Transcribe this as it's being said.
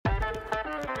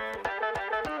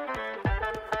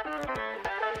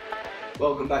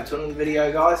Welcome back to another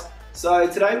video, guys. So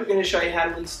today we're going to show you how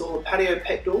to install a patio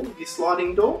pet door with your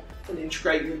sliding door and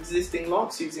integrate your existing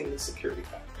locks using the security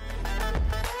pack.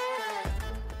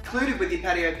 Included with your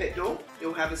patio pet door,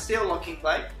 you'll have a steel locking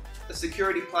plate, a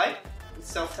security plate with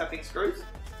self-tapping screws,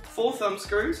 4 thumb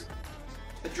screws,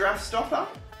 a draft stopper,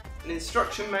 an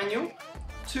instruction manual,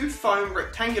 2 foam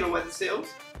rectangular weather seals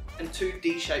and 2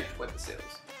 D-shaped weather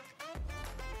seals.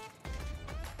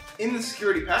 In the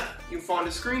security pack, you'll find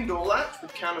a screen door latch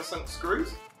with countersunk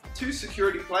screws, 2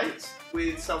 security plates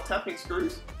with self-tapping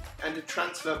screws, and a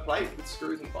transfer plate with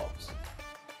screws and bolts.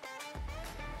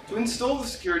 To install the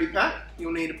security pack,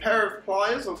 you'll need a pair of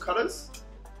pliers or cutters,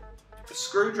 a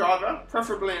screwdriver,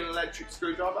 preferably an electric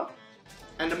screwdriver,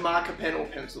 and a marker pen or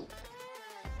pencil.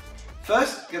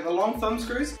 First, get the long thumb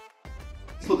screws,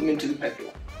 put them into the pet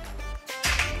door.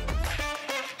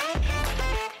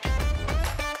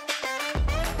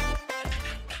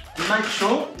 Make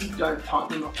sure you don't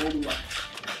tighten them up all the way.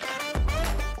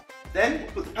 Then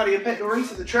put the patio pet door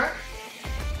into the track.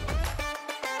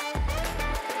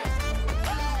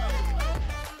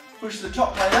 Push the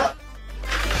top plate up.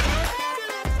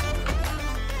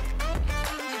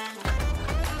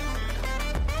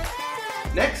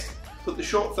 Next, put the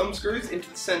short thumb screws into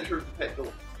the centre of the pet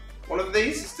door. One of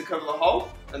these is to cover the hole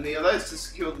and the other is to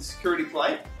secure the security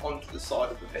plate onto the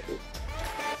side of the pet door.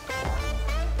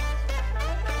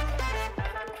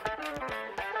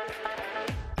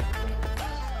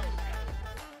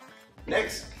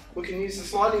 Next, we can use the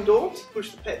sliding door to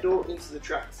push the pet door into the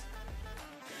tracks.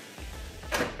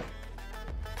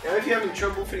 Now if you're having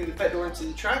trouble fitting the pet door into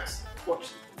the tracks, watch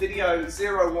video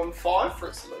 015 for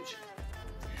a solution.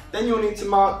 Then you'll need to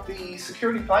mark the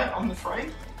security plate on the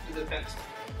frame with a pencil.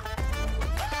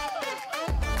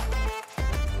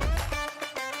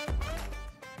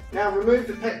 Now remove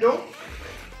the pet door.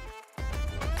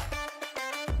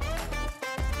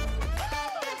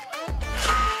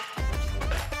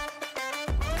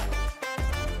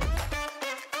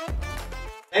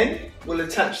 Then we'll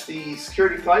attach the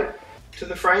security plate to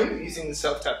the frame using the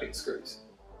self-tapping screws.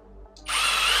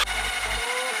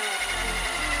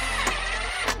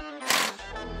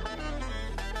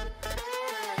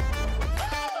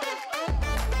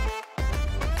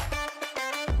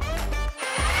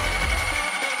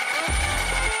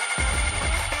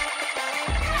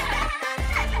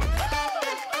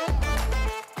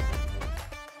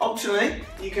 Optionally,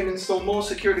 you can install more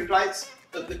security plates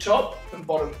at the top and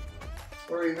bottom,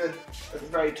 or even at the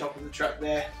very top of the track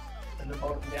there and the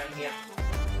bottom down here.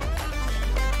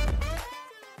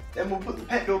 Then we'll put the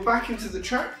pet door back into the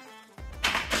track,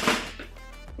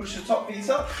 push the top piece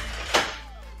up,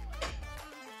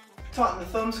 tighten the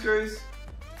thumb screws,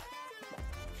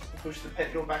 and push the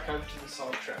pet door back over to the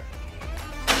side track.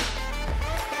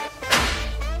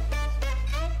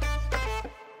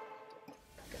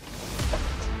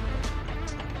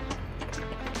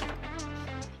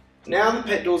 Now the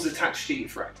pet door is attached to your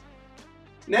frame.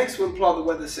 Next we'll apply the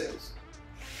weather seals.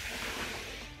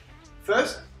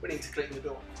 First we need to clean the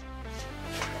door.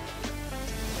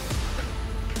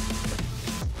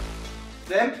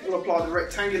 Then we'll apply the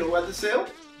rectangular weather seal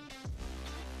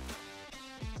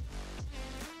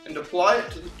and apply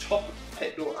it to the top of the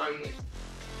pet door only.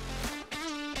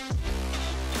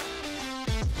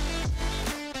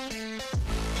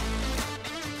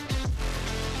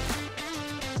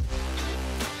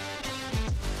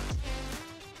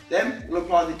 Then we'll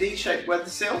apply the D-shaped weather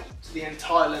seal to the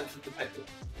entire length of the pet door.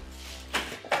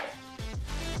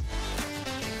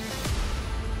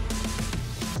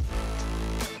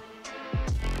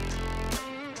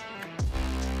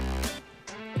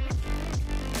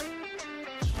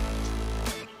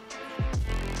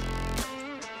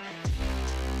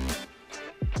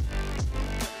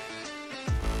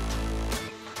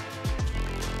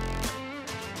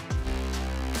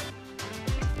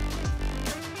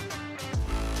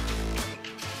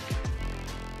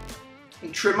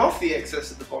 And trim off the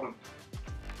excess at the bottom.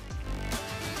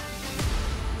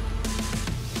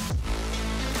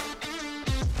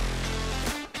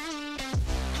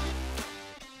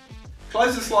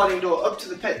 Close the sliding door up to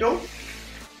the pet door.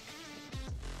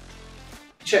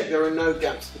 Check there are no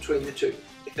gaps between the two.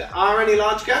 If there are any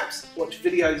large gaps, watch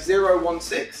video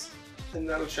 016 and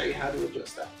that'll show you how to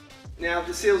adjust that. Now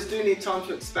the seals do need time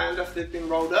to expand after they've been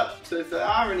rolled up, so if there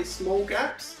are any small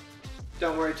gaps,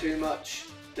 don't worry too much.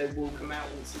 They will come out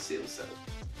once the seal's settled.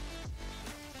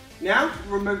 Now,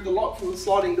 remove the lock from the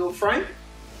sliding door frame.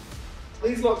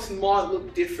 These locks might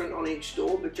look different on each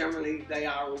door, but generally they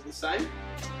are all the same.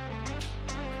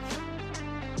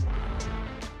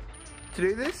 To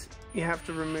do this, you have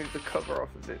to remove the cover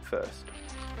off of it first.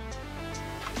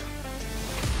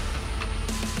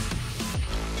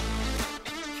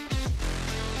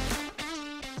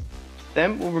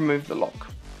 Then we'll remove the lock.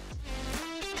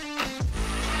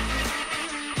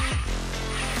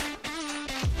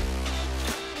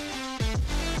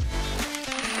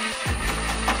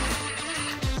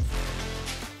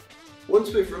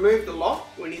 Once we've removed the lock,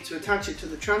 we need to attach it to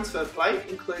the transfer plate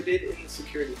included in the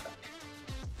security pack.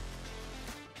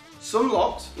 Some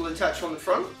locks will attach from the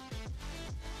front,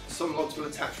 some locks will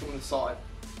attach from the side.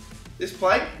 This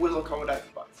plate will accommodate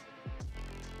for both.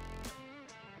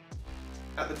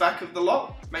 At the back of the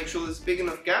lock, make sure there's a big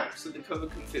enough gap so the cover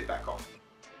can fit back on.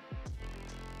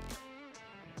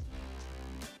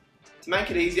 To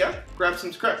make it easier, grab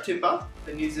some scrap timber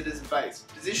and use it as a base.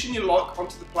 Position your lock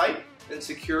onto the plate and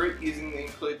secure it using the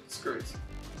included screws.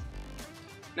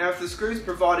 Now if the screws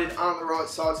provided aren't the right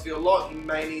size for your lock, you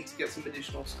may need to get some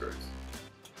additional screws.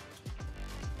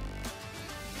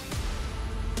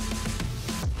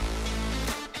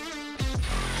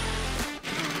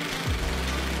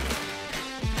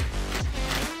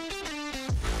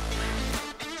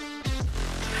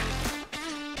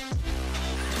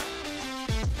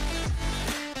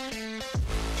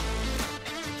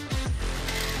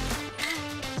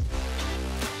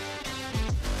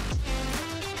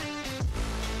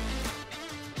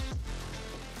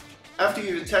 After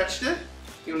you've attached it,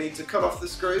 you'll need to cut off the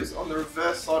screws on the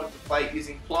reverse side of the plate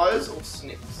using pliers or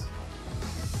snips.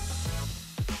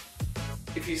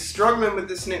 If you're struggling with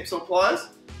the snips or pliers,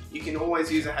 you can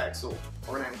always use a hacksaw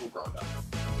or an angle grinder.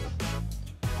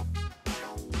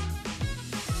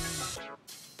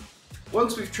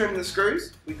 Once we've trimmed the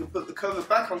screws, we can put the cover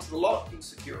back onto the lock and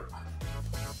secure it.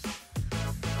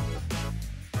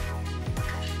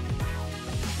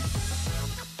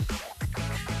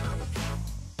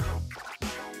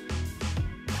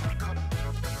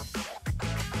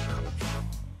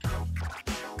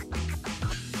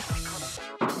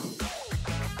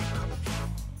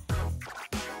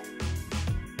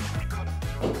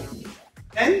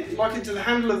 Then, lock it to the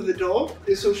handle of the door.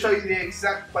 This will show you the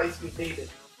exact placement needed.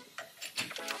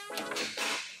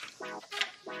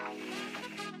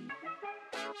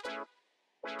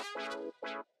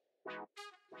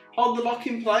 Hold the lock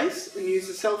in place and use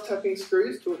the self-tapping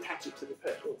screws to attach it to the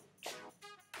pet door.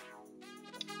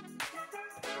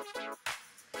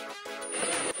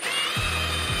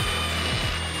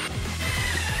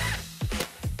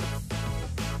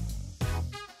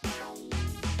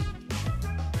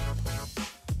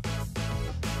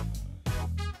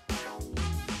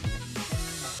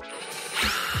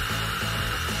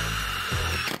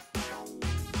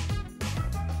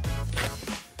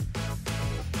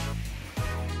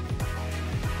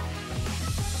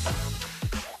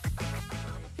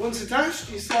 Once attached,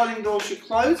 your sliding door should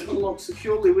close and lock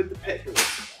securely with the pet door.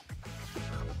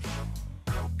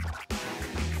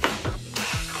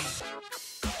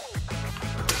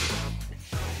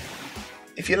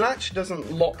 If your latch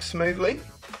doesn't lock smoothly,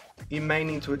 you may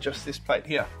need to adjust this plate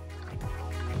here.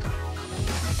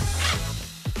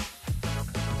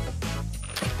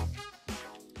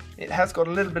 It has got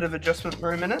a little bit of adjustment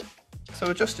room in it,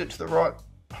 so adjust it to the right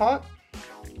height.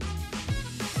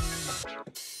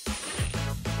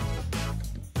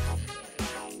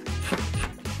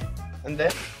 And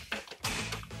then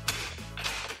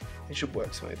it should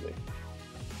work smoothly.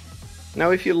 Now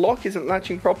if your lock isn't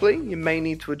latching properly, you may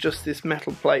need to adjust this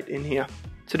metal plate in here.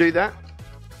 To do that,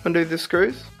 undo the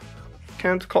screws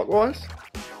counterclockwise.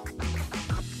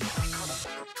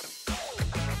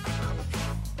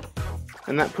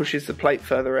 And that pushes the plate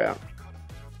further out.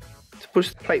 To push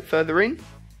the plate further in,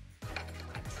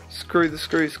 screw the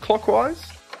screws clockwise.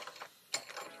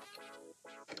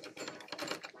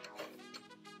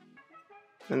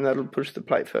 And that'll push the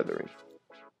plate further in.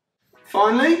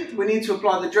 Finally, we need to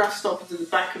apply the draft stopper to the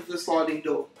back of the sliding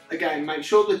door. Again, make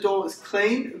sure the door is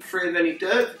clean and free of any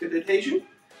dirt for good adhesion.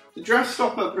 The draft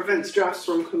stopper prevents drafts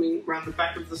from coming around the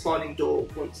back of the sliding door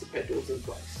once the pet door's in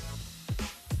place.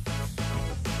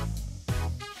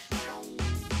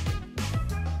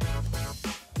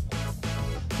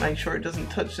 Make sure it doesn't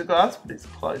touch the glass, but it's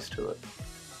close to it.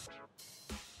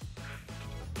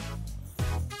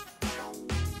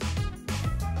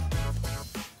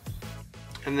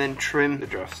 And then trim the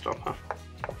draft stopper.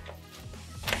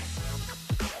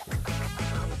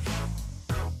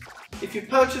 If you've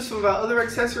purchased some of our other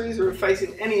accessories or are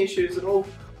facing any issues at all,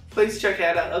 please check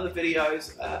out our other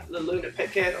videos at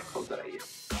lalunapetcare.com.au.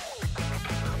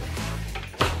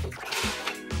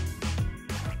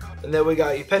 And there we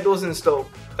go, your pet door's installed.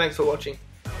 Thanks for watching.